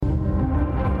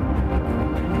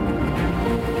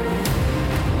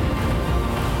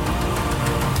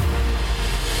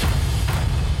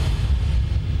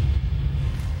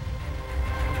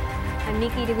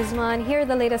Heidi Guzman. Here are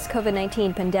the latest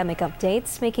COVID-19 pandemic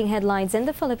updates making headlines in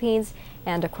the Philippines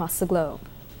and across the globe.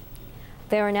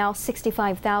 There are now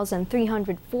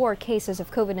 65,304 cases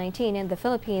of COVID-19 in the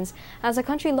Philippines as the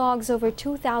country logs over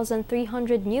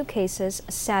 2,300 new cases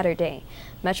Saturday.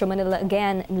 Metro Manila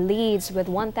again leads with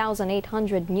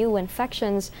 1,800 new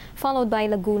infections, followed by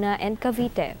Laguna and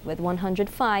Cavite with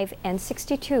 105 and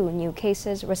 62 new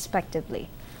cases respectively.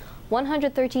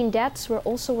 113 deaths were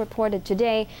also reported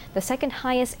today, the second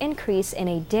highest increase in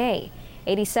a day.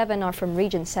 87 are from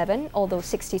Region 7, although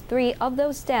 63 of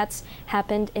those deaths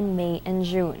happened in May and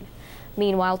June.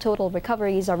 Meanwhile, total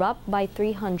recoveries are up by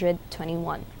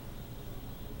 321.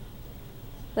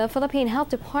 The Philippine Health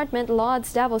Department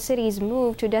lauds Davao City's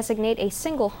move to designate a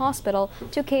single hospital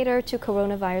to cater to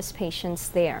coronavirus patients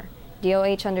there.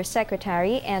 DOH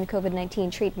Undersecretary and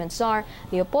COVID-19 treatment czar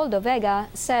Leopoldo Vega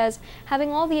says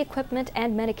having all the equipment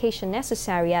and medication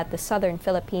necessary at the Southern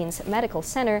Philippines Medical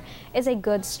Center is a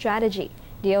good strategy.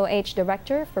 DOH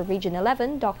Director for Region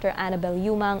 11, Dr. Annabel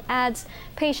Yumang, adds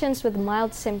patients with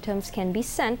mild symptoms can be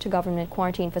sent to government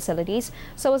quarantine facilities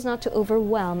so as not to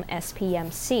overwhelm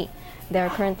SPMC. There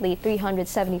are currently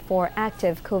 374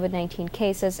 active COVID-19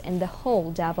 cases in the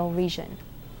whole Davao region.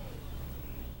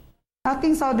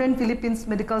 Ating Southern Philippines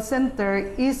Medical Center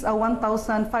is a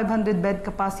 1,500 bed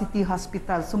capacity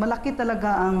hospital. So malaki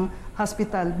talaga ang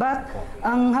hospital. But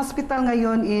ang hospital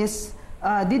ngayon is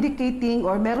dedicating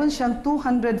or meron siyang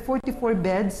 244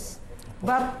 beds.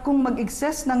 But kung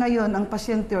mag-excess na ngayon ang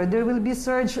pasyente or there will be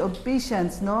surge of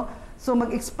patients, no? So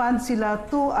mag-expand sila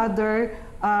to other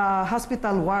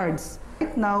hospital wards.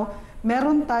 Right now,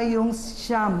 meron tayong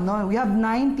siyam, no? We have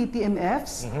 9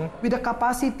 TTMFs with a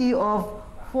capacity of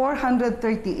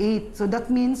 438. So that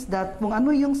means that kung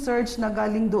ano yung surge na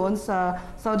galing doon sa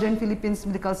Southern Philippines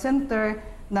Medical Center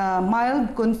na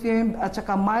mild confirmed at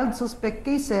saka mild suspect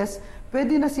cases,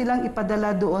 pwede na silang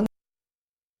ipadala doon.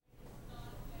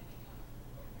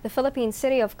 The Philippine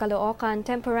city of Caloocan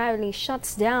temporarily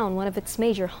shuts down one of its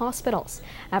major hospitals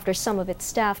after some of its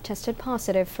staff tested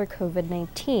positive for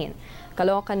COVID-19.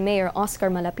 Caloocan Mayor Oscar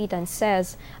Malapitan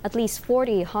says at least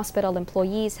 40 hospital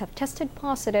employees have tested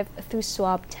positive through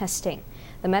swab testing.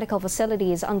 The medical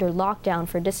facility is under lockdown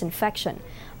for disinfection.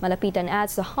 Malapitan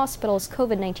adds the hospital's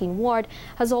COVID-19 ward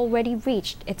has already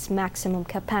reached its maximum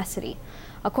capacity.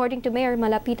 According to Mayor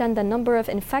Malapitan, the number of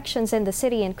infections in the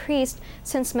city increased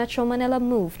since Metro Manila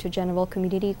moved to general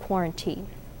community quarantine.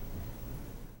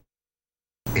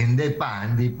 Hindi pa.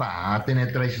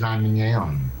 Tinetrace namin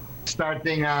ngayon.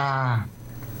 Starting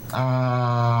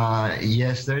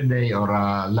yesterday or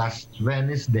last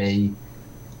Wednesday,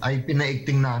 ay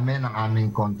pinaikting namin ang aming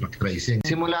contact tracing.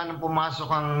 Simula nang pumasok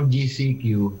ang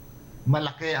GCQ,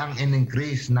 malaki ang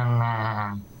in-increase ng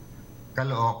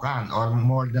Caloocan or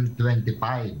more than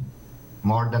 25%.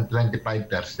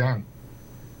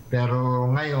 Pero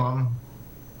ngayon,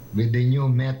 with the new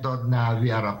method na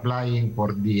we are applying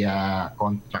for the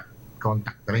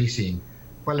contact tracing,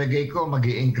 palagay ko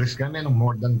mag-i-increase kami ng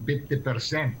more than 50%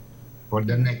 for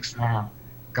the next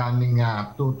coming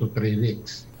 2 to 3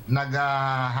 weeks.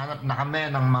 Naghahanap na kami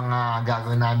ng mga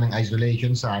gagawin naming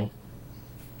isolation site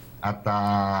at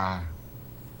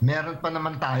meron pa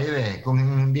naman tayo kung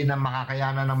hindi na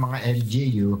makakayanan ng mga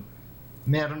LGU,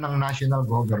 meron ng national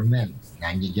government.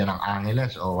 Nandiyan ang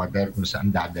Angeles o whatever kung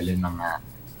saan dadalhin ng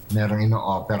merong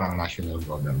ino-offer ang national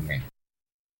government.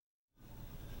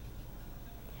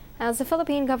 As the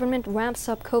Philippine government ramps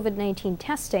up COVID-19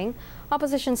 testing,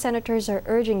 opposition senators are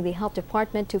urging the Health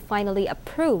Department to finally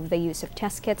approve the use of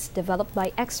test kits developed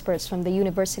by experts from the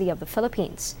University of the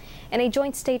Philippines. In a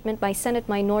joint statement by Senate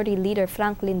Minority Leader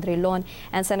Franklin Drilon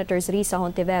and Senators Risa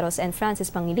Hontiveros and Francis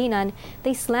Pangilinan,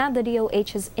 they slammed the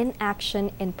DOH's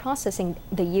inaction in processing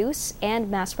the use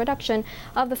and mass production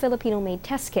of the Filipino-made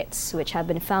test kits, which have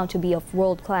been found to be of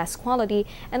world-class quality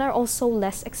and are also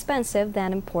less expensive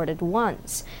than imported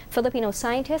ones. Filipino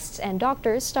scientists and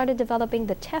doctors started developing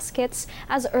the test kits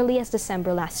as early as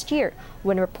December last year,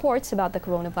 when reports about the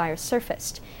coronavirus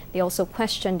surfaced. They also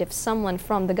questioned if someone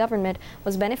from the government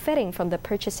was benefiting from the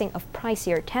purchasing of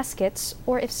pricier test kits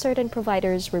or if certain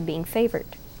providers were being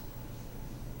favored.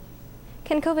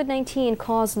 Can COVID-19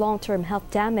 cause long-term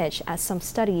health damage, as some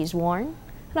studies warn?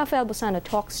 Rafael Bosano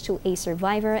talks to a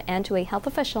survivor and to a health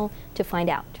official to find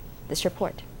out. This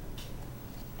report.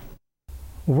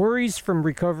 Worries from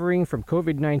recovering from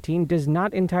COVID-19 does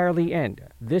not entirely end.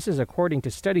 This is according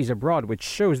to studies abroad, which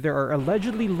shows there are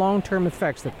allegedly long-term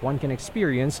effects that one can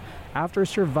experience after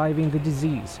surviving the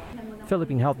disease.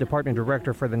 Philippine Health Department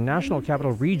Director for the National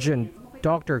Capital Region,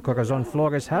 Dr. Corazon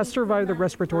Flores, has survived the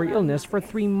respiratory illness for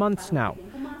 3 months now.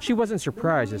 She wasn't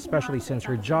surprised, especially since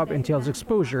her job entails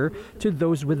exposure to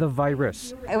those with the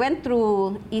virus. I went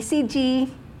through ECG,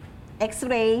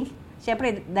 X-ray,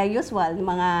 syempre the usual,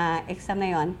 mga exam na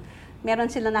yon. Meron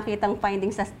sila nakitang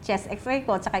findings sa chest X-ray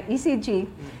ko at saka ECG.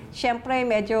 Syempre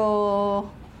medyo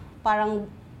parang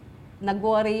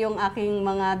nag-worry yung aking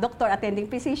mga doctor, attending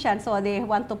physician, so they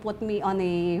want to put me on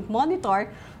a monitor.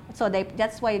 So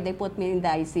that's why they put me in the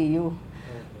ICU.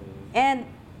 And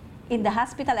in the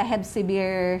hospital, I have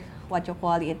severe,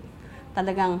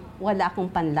 talagang wala akong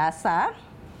panlasa.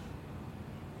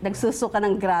 Nagsusuka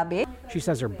ng grabe. She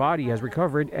says her body has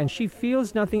recovered and she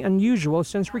feels nothing unusual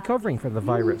since recovering from the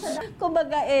virus.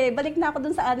 Kumbaga, balik na ako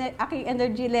dun sa aking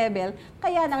energy level.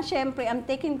 Kaya lang, syempre, I'm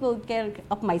taking good care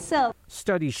of myself.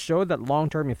 Studies show that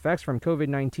long-term effects from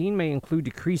COVID-19 may include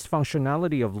decreased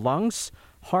functionality of lungs,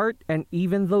 heart, and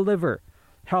even the liver.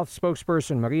 Health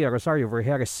spokesperson Maria Rosario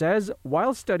Vergeres says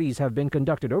while studies have been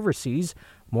conducted overseas,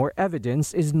 more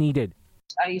evidence is needed.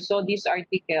 I saw these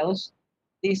articles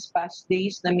these past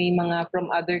days na may mga from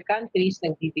other countries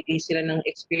nagbibigay sila ng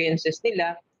experiences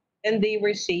nila and they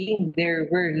were saying there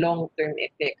were long-term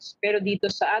effects. Pero dito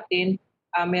sa atin,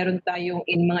 meron tayong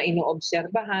mga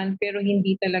inoobserbahan pero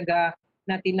hindi talaga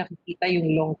natin nakikita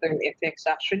yung long-term effects.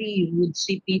 Actually, you would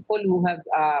see people who have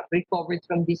recovered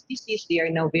from this disease. They are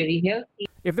now very healthy.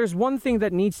 If there's one thing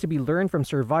that needs to be learned from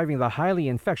surviving the highly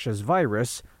infectious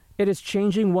virus, it is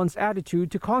changing one's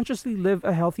attitude to consciously live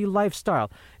a healthy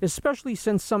lifestyle, especially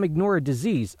since some ignore a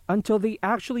disease until they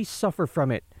actually suffer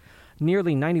from it.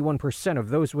 Nearly 91% of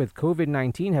those with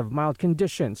COVID-19 have mild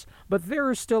conditions, but there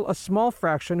is still a small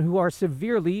fraction who are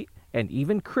severely and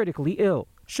even critically ill.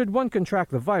 Should one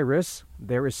contract the virus,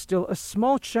 there is still a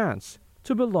small chance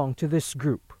to belong to this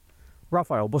group.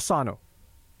 Rafael Bosano,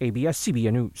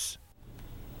 ABS-CBN News.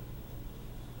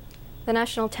 The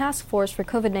National Task Force for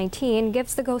COVID-19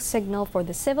 gives the go signal for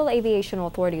the Civil Aviation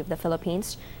Authority of the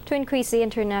Philippines to increase the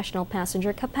international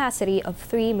passenger capacity of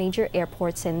 3 major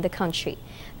airports in the country.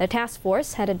 The task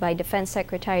force, headed by Defense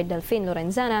Secretary Delfin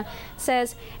Lorenzana,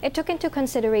 says it took into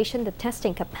consideration the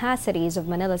testing capacities of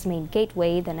Manila's main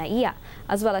gateway, the NAIA,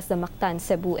 as well as the Mactan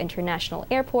Cebu International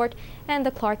Airport and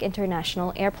the Clark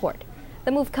International Airport. The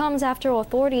move comes after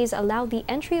authorities allowed the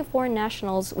entry of foreign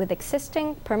nationals with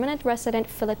existing permanent resident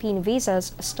Philippine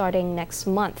visas starting next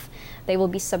month. They will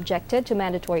be subjected to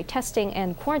mandatory testing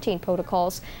and quarantine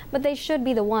protocols, but they should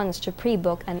be the ones to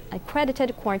pre-book an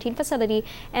accredited quarantine facility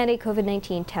and a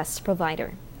COVID-19 test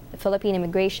provider. The Philippine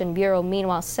Immigration Bureau,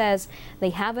 meanwhile, says they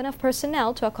have enough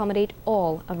personnel to accommodate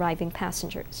all arriving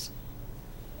passengers.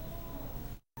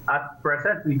 At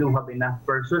present, we do have enough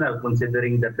personnel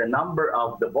considering that the number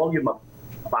of the volume of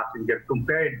passengers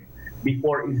compared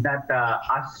before is not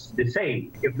as the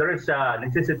same. If there is a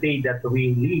necessity that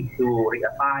we need to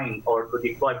reassign or to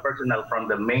deploy personnel from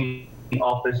the main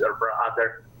office or from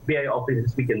other BI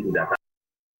offices, we can do that.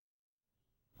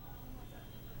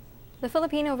 The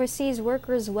Philippine Overseas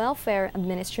Workers Welfare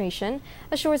Administration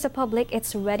assures the public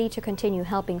it's ready to continue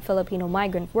helping Filipino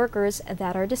migrant workers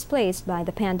that are displaced by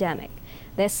the pandemic.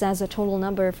 This as the total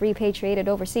number of repatriated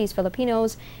overseas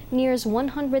Filipinos nears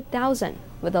 100,000,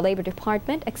 with the Labor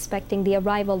Department expecting the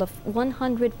arrival of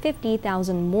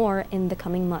 150,000 more in the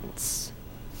coming months.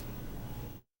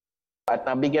 At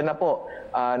nabigyan na po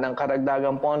ng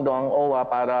karagdagang pondo ang OWA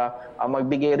para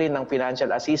magbigay rin ng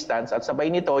financial assistance. At sabay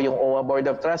nito, yung OWA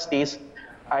Board of Trustees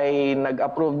ay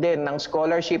nag-approve din ng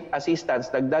scholarship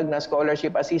assistance, dagdag na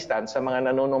scholarship assistance sa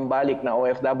mga nanunumbalik na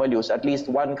OFWs, at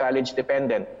least one college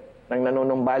dependent ng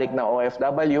nanunumbalik na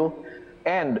OFW.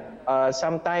 And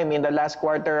sometime in the last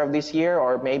quarter of this year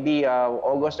or maybe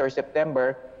August or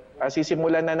September,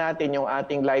 sisimulan na natin yung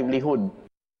ating livelihood.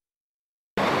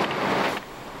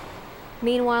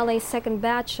 Meanwhile, a second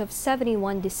batch of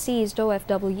 71 deceased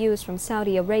OFWs from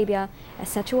Saudi Arabia is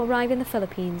set to arrive in the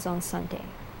Philippines on Sunday.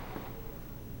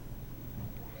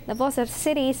 Davao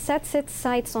City sets its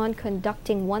sights on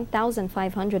conducting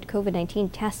 1,500 COVID-19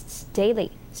 tests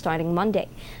daily starting Monday.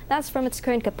 That's from its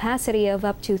current capacity of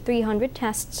up to 300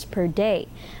 tests per day.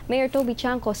 Mayor Toby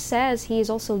Chanco says he is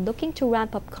also looking to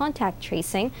ramp up contact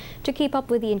tracing to keep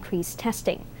up with the increased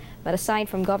testing. But aside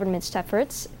from government's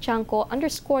efforts, Chanco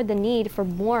underscored the need for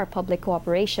more public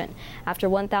cooperation after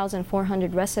 1,400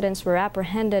 residents were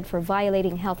apprehended for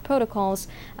violating health protocols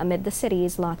amid the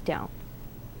city's lockdown.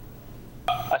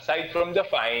 Aside from the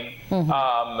fine,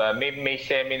 may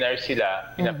seminar sila,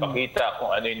 pinapakita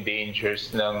kung ano yung dangers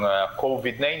ng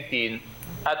COVID-19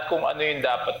 at kung ano yung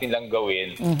dapat nilang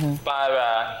gawin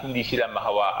para hindi sila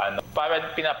mahawaan.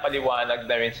 Para pinapaliwanag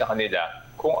na rin sa kanila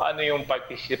kung ano yung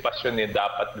partisipasyon na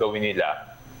dapat gawin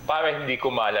nila para hindi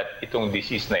kumalat itong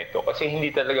disease na ito. Kasi hindi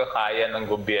talaga kaya ng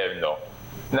gobyerno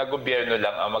na gobyerno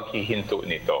lang ang maghihinto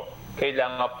nito.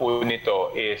 Kailangan po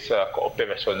nito is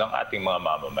kooperasyon ng ating mga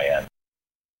mamamayan.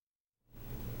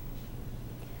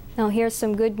 Now here's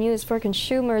some good news for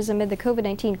consumers amid the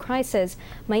COVID-19 crisis.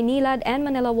 Maynilad and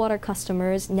Manila Water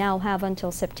customers now have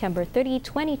until September 30,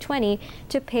 2020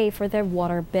 to pay for their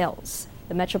water bills.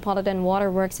 The Metropolitan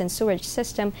Waterworks and Sewerage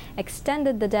System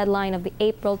extended the deadline of the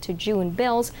April to June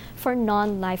bills for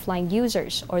non-lifeline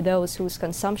users or those whose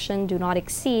consumption do not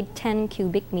exceed 10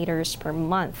 cubic meters per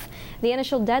month. The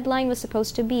initial deadline was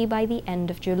supposed to be by the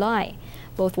end of July.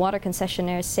 Both water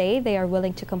concessionaires say they are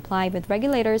willing to comply with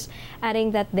regulators,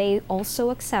 adding that they also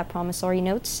accept promissory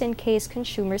notes in case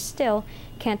consumers still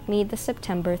can't meet the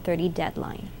September 30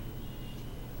 deadline.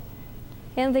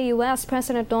 In the U.S.,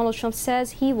 President Donald Trump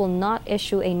says he will not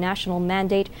issue a national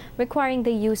mandate requiring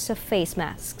the use of face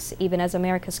masks, even as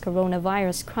America's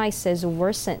coronavirus crisis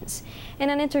worsens. In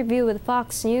an interview with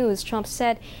Fox News, Trump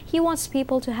said he wants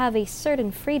people to have a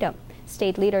certain freedom.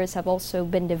 State leaders have also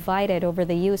been divided over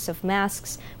the use of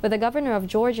masks, with the governor of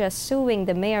Georgia suing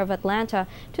the mayor of Atlanta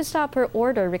to stop her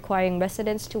order requiring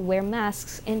residents to wear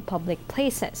masks in public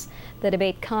places. The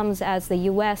debate comes as the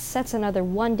U.S. sets another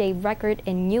one-day record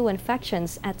in new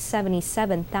infections at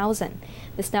 77,000.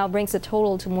 This now brings the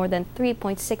total to more than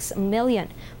 3.6 million,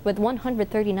 with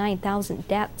 139,000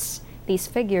 deaths. These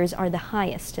figures are the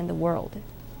highest in the world.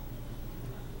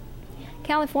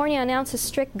 California announces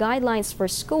strict guidelines for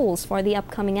schools for the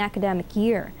upcoming academic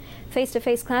year.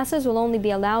 Face-to-face classes will only be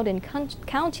allowed in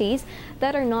counties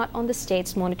that are not on the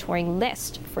state's monitoring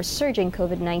list for surging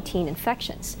COVID-19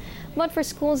 infections. But for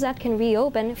schools that can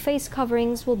reopen, face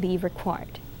coverings will be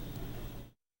required.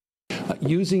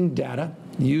 Using data,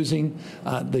 using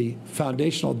the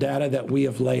foundational data that we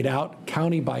have laid out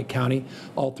county by county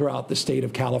all throughout the state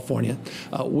of California,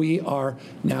 we are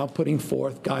now putting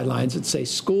forth guidelines that say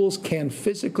schools can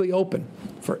physically open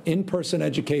for in-person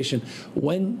education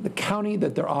when the county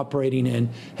that they're operating in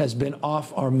has been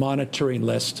off our monitoring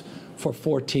list for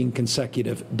 14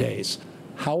 consecutive days.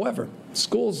 However,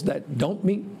 schools that don't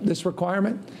meet this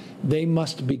requirement, they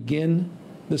must begin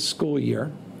the school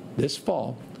year this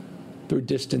fall through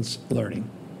distance learning.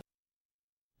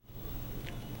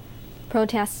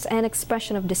 Protests and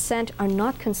expression of dissent are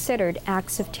not considered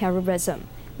acts of terrorism.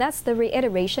 That's the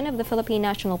reiteration of the Philippine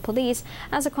National Police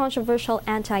as a controversial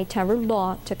anti-terror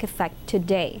law took effect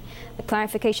today. The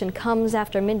clarification comes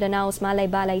after Mindanao's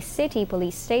Malaybalay City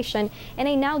Police Station, in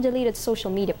a now-deleted social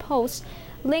media post,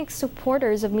 linked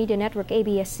supporters of media network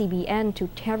ABS-CBN to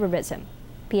terrorism.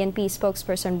 PNP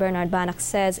spokesperson Bernard Banac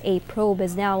says a probe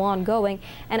is now ongoing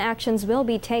and actions will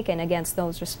be taken against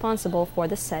those responsible for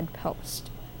the said post.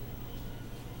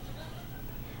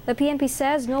 The PNP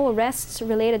says no arrests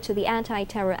related to the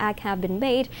Anti-Terror Act have been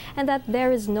made and that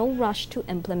there is no rush to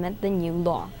implement the new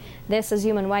law. This as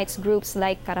human rights groups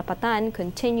like Karapatan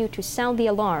continue to sound the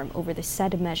alarm over the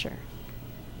said measure.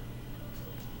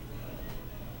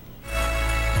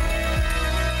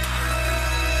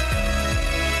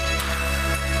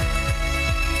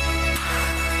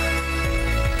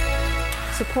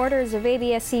 Supporters of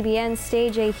ABS-CBN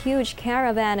stage a huge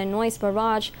caravan and noise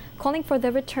barrage calling for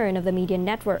the return of the media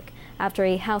network after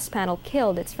a House panel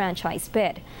killed its franchise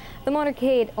bid. The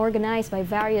motorcade, organized by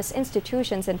various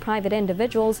institutions and private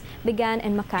individuals, began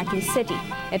in Makati City.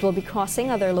 It will be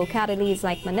crossing other localities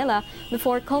like Manila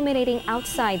before culminating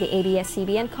outside the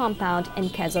ABS-CBN compound in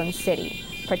Quezon City.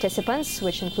 Participants,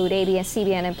 which include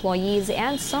ABS-CBN employees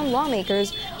and some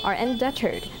lawmakers, are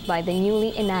undeterred by the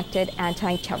newly enacted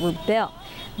anti-terror bill.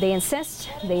 They insist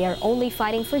they are only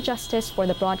fighting for justice for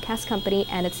the broadcast company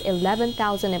and its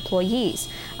 11,000 employees,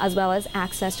 as well as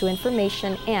access to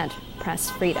information and press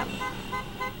freedom.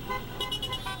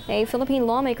 A Philippine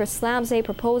lawmaker slams a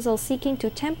proposal seeking to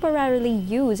temporarily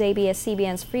use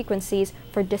ABS-CBN's frequencies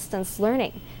for distance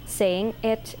learning, saying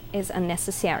it is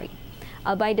unnecessary.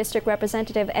 Albay District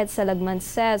Representative Ed Salagman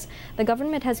says the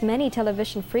government has many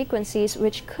television frequencies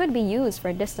which could be used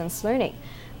for distance learning.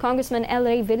 Congressman El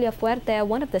Rey Villafuerte,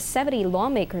 one of the 70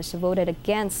 lawmakers who voted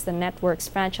against the network's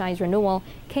franchise renewal,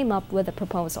 came up with a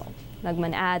proposal.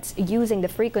 Lagman adds using the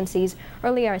frequencies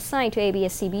earlier assigned to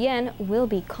ABS-CBN will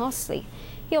be costly.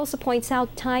 He also points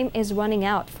out time is running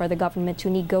out for the government to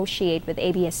negotiate with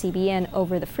ABS-CBN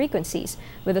over the frequencies,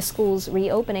 with the schools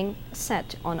reopening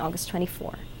set on August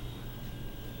 24.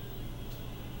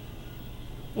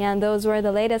 And those were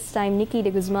the latest. I'm Nikki De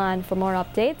Guzman. For more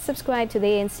updates, subscribe to the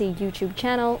ANC YouTube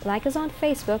channel, like us on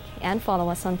Facebook, and follow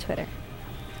us on Twitter.